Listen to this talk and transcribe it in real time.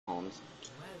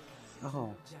towns.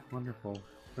 Oh, wonderful.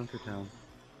 Country town.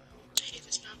 I hate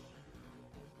this map.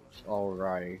 It's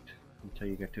alright. Until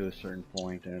you get to a certain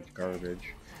point and it's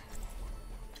garbage.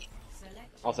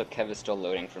 Also, Kev is still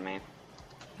loading for me.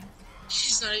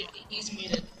 He's not. He's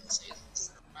muted. So it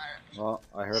doesn't matter. Well,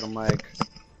 I heard a mic.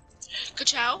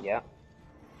 Ka-chow? Yeah.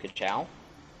 Good chow?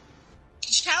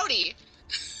 Ka-chowdy!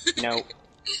 No.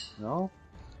 No?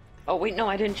 Oh wait, no,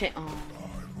 I didn't change. Oh.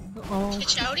 Oh.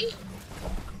 Ka-chowdy?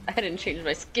 I didn't change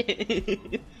my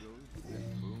skin.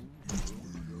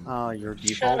 Your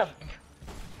default? Shut up.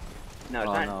 No, it's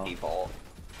Oh, not no. default.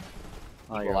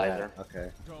 Oh, you're Equalizer. that.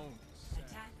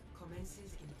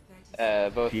 Okay.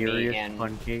 Both Furious me and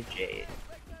Punky. Jade.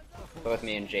 Both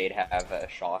me and Jade have a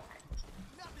shock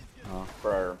Oh.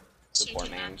 for our So you support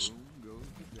can main. match.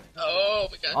 Oh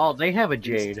my god. Oh, they have a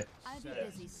Jade.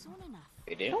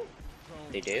 They do?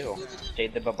 They do.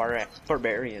 Jade the Barbarian.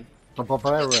 The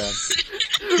barbarian.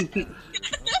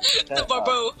 The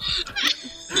barbo.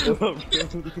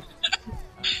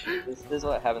 This is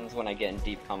what happens when I get in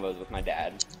deep combos with my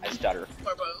dad. I stutter.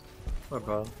 Barbo.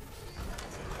 Barbo.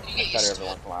 You I get stutter used every to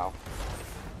once it. in a while.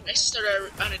 I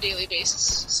stutter on a daily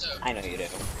basis, so I know you do.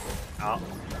 Oh.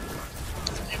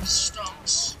 I'm strong.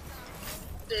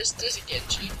 There's a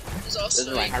Genji. There's also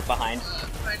There's a Reinhardt behind.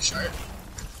 Ryan Sharp.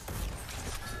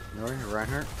 You're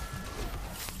Reinhardt?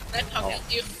 Can I pop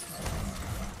at you?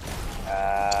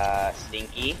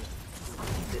 Stinky.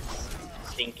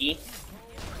 Stinky.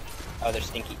 Oh, there's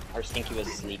Stinky. Or Stinky was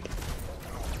asleep.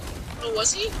 Oh,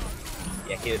 was he?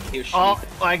 Yeah, he was asleep. Oh,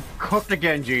 I cooked a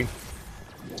Genji.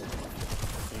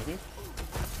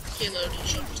 Halo, you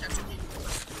should protect me.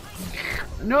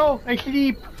 No, I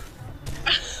sleep.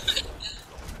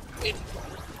 Wait,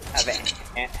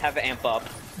 Have it amp up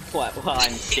while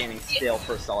I'm standing still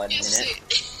for a solid yes,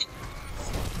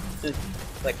 minute.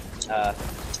 Like,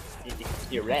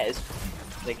 your res.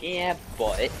 Like, yeah,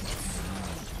 but.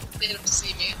 they don't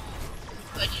see me.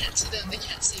 I can't see them, they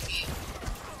can't see me.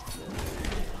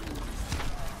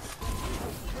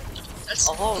 That's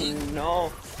Oh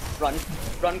no.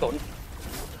 Run, Golden.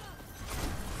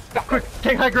 Quick,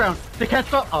 take high ground. They can't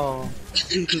stop. Oh.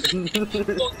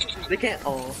 They can't.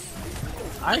 Oh.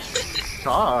 I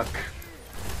suck.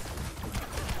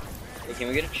 Hey, can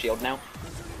we get a shield now?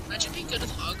 Imagine being good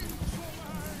with Hog.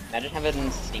 Imagine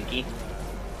having Stinky.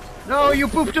 No, you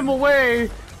booped him away.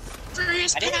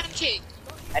 Furious I didn't- pancake!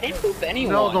 I didn't poop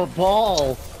anyone. No, the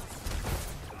ball.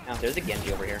 No, there's a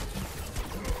Genji over here.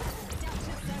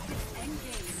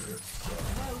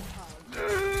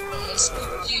 Oh,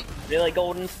 spooky. Really,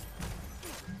 Golden?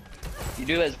 You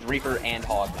do as Reaper and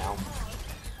Hog now.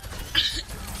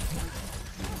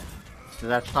 Does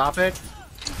that stop it?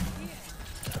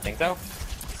 I think so.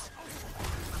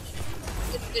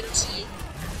 They don't see you.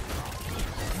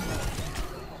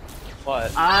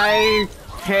 What? I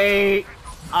hate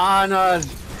Anna.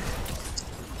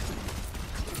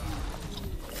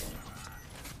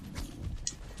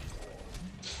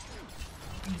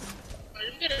 I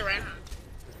didn't get it right.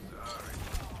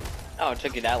 Oh, it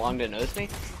took you that long to notice me?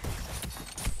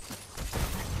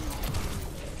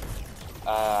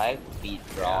 I beat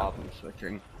drop. I'm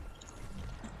switching.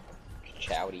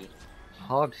 Chowdy.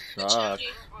 Hog sucks. Chowdy.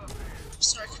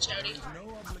 Sorry, Chowdy.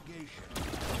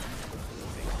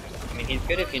 I mean, he's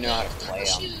good if you know how to play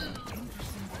him.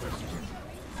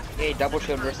 Hey, double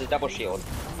shield versus double shield.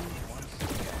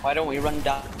 Why don't we run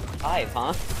dive,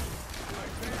 huh?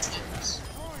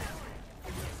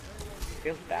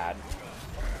 Feels bad.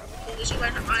 There's a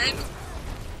random iron.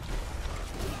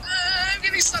 I'm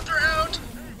getting slapped around.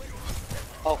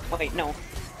 Oh, wait, no.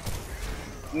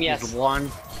 Yes. There's one.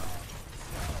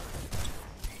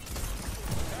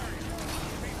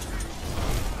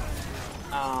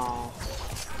 Oh.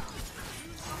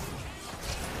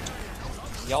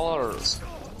 Y'all are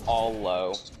all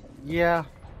low. Yeah.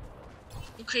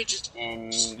 Just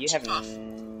And you have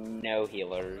no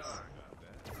healers.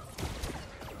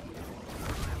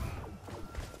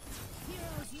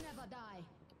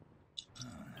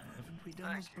 Haven't we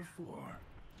done this before?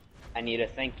 I need a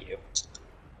thank you.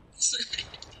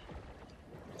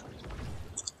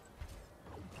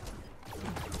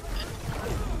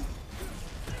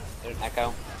 There's an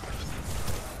echo.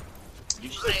 Did you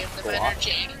just I am the go better off?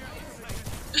 Jane.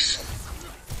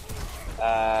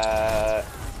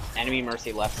 Enemy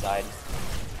Mercy left side.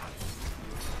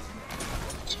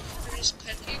 Furious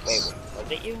pancakes. Wait,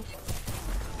 was it you?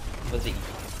 Was it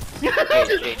you?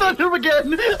 Jade, Stunned him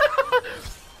again.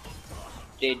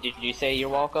 Jade, did you say you're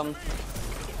welcome?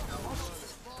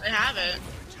 I have it.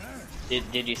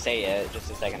 Did you say it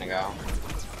just a second ago?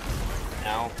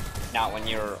 No? Not when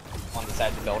you're on the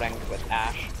side of the building with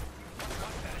Ash?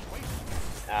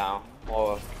 Oh,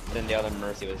 well, then the other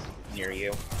Mercy was near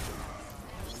you.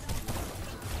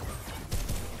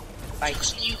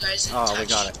 Fight. You guys didn't Oh, touch. we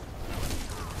got it.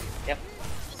 Yep.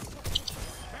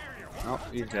 Oh,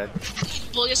 he's dead. You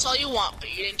can bully us all you want, but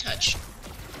you didn't touch.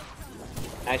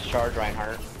 Nice charge,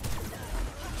 Reinhardt.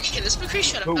 Okay, this McCree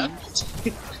shut Boom. up.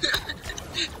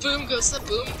 Boom goes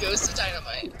the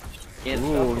dynamite.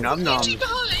 Ooh, num Genji nums.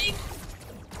 behind!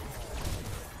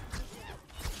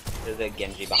 There's a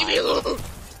Genji Leave me behind. alone!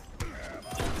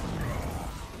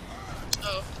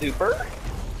 Oh. Super?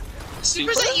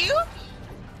 Super's at you?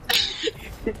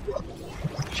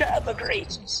 Chad the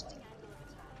Great!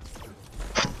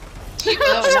 He No,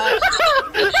 left.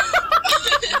 not.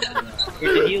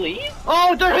 Did he leave?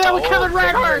 Oh, they're here with Kevin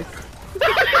Reinhardt!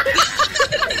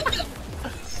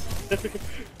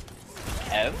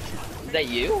 Kev? Is that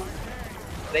you?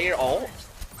 Is that your ult? Is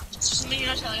there something you're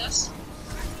not telling us?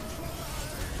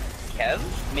 Kev?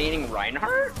 Meaning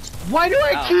Reinhardt? Why do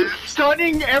I Oh. keep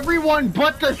stunning everyone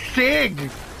but the Sig?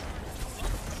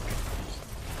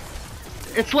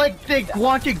 It's like they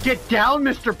want to get down,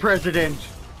 Mr. President.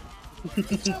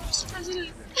 Mr. President.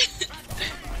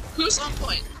 Who's on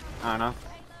point? I don't know.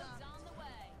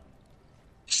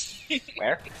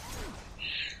 Where?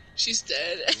 She's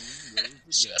dead.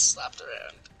 She got slapped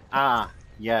around. Ah,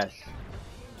 yes.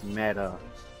 Meta.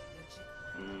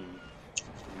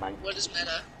 What is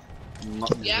meta?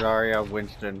 Yeah. Zarya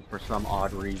Winston for some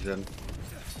odd reason.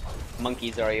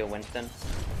 Monkey Zarya Winston.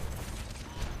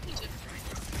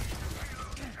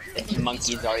 It's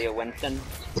Monkey Zarya Winston.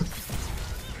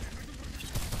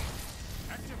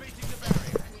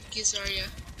 Monkey Zarya.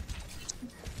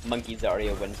 Monkey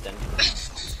Zarya Winston.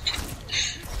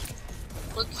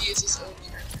 Monkey is his own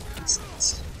character.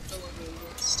 It's no longer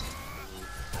Winston.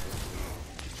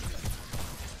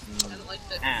 I don't like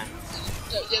that. Ah.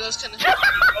 Yeah, that was kind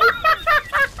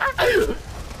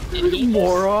of.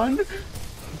 Moron!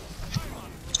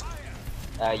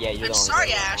 Yeah, you're the I'm only sorry,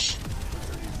 one. Ash.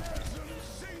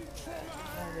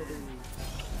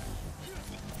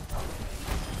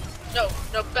 No,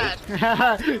 bad.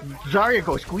 Zarya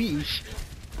go squeeze.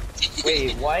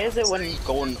 Wait, why is it when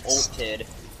Golden ulted,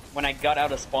 when I got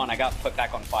out of spawn, I got put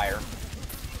back on fire?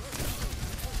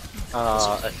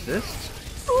 Assist?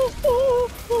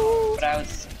 But I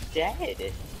was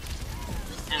dead.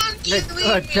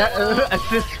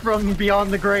 Assist from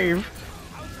beyond the grave.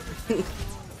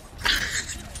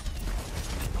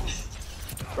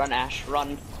 Run, Ash,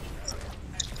 run.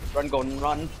 Run, Golden,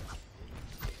 run.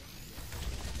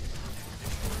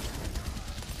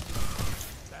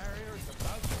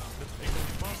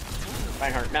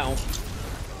 Reinhardt, no.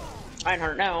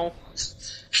 Reinhardt, no.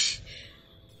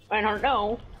 Reinhardt,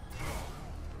 no.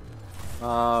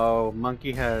 Oh,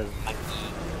 Monkey has...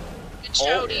 Good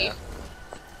shouty. yeah.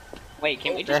 Wait,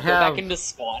 can we They just go have- back into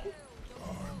spawn?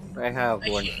 I have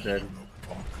Winston.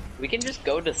 We can just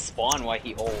go to spawn while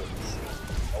he ults.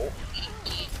 Oh,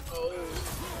 Oh.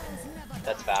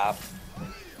 that's fab.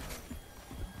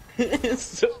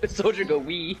 Soldier go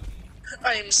wee.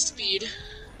 I am speed.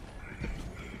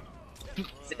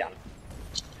 Sit down.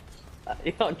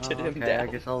 You hunted him Okay, down.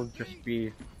 I guess I'll just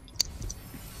be...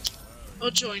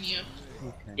 I'll join you.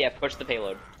 Okay. Yeah, push the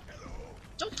payload.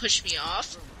 Don't push me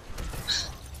off.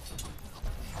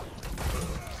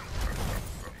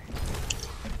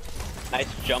 Nice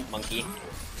jump, monkey.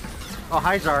 Oh,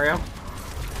 hi, Zarya.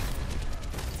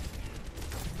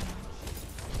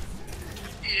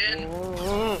 Yeah.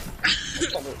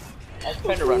 I was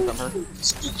trying to run from her.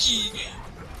 Spooky.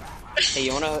 Hey,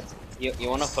 you wanna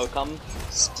hook him?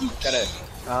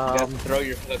 Gotta throw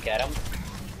your hook at him.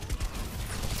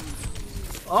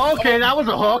 Okay, that was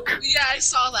a hook. Yeah, I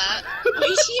saw that. Oh,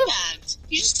 he teabagged.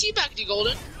 He just teabagged you,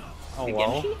 Golden. Oh, The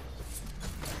well. Genji?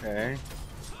 Okay.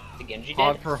 The Genji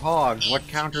Hog dead? for hog. What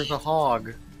counters a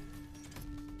hog?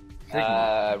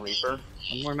 Sigma. Reaper.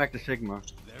 I'm going back to Sigma.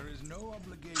 There is no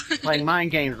obligation Playing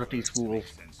mind games with these fools.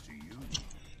 to you.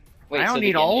 Wait, I so don't the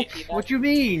need Genji ult. teabagged? What you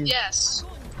mean? Yes.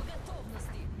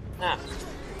 Ah.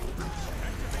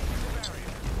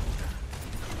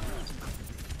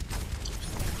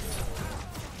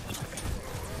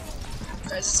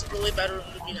 Guys, it's a really bad room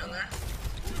to be down there.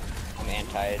 I'm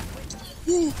anti.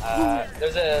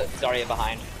 There's a Zarya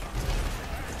behind.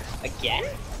 Again?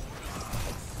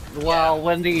 Well,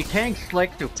 when the tanks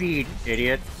like to feed,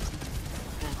 idiot.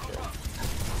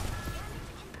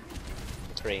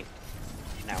 3.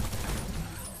 No.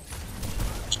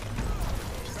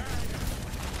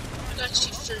 I got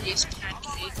you furious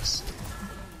pancakes.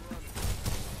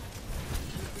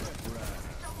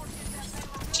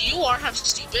 Do you are half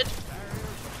stupid?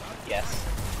 Yes.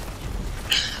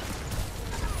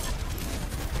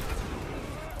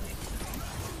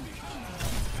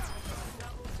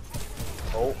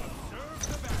 Oh.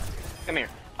 Come here.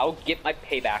 I'll get my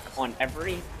payback on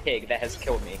every pig that has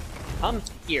killed me. Come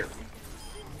here.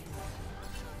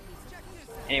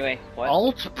 Anyway, what?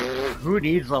 Alt? Who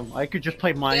needs them? I could just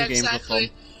play mind games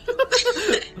exactly. with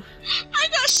them. I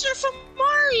got Sir from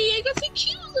Mari. I got the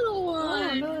cute little Oh,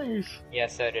 one. nice. Yeah,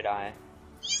 so did I.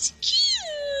 He's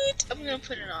cute. I'm gonna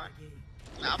put it on.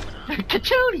 No, I'll put it on.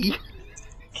 Kachoni!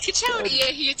 Kachowdy, yeah,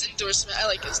 he gets endorsement. I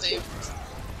like his name.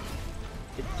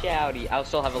 It's Chowdy. I'll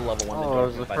still have a level 1 Oh, it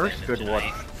was the by end first of good one.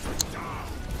 tonight.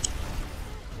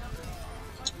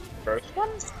 First one?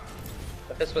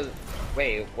 But this was...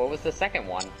 Wait, what was the second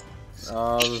one?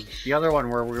 The other one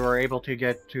where we were able to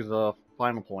get to the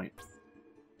final point.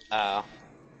 No,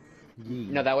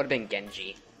 that would have been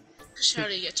Genji.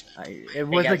 Kachowdy gets It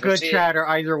was guys, a good let's see. chatter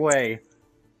either way.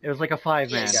 It was like a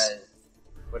 5-man. Yes. Guys,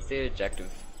 what's the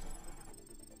objective?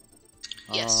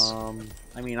 Yes.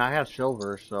 I mean, I have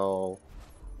silver, so...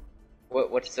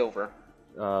 What's silver?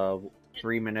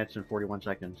 3 minutes and 41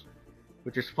 seconds.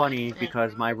 Which is funny,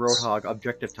 because my Roadhog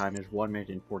objective time is 1 minute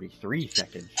and 43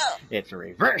 seconds. Oh. It's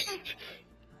reversed!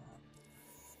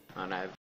 Oh, no.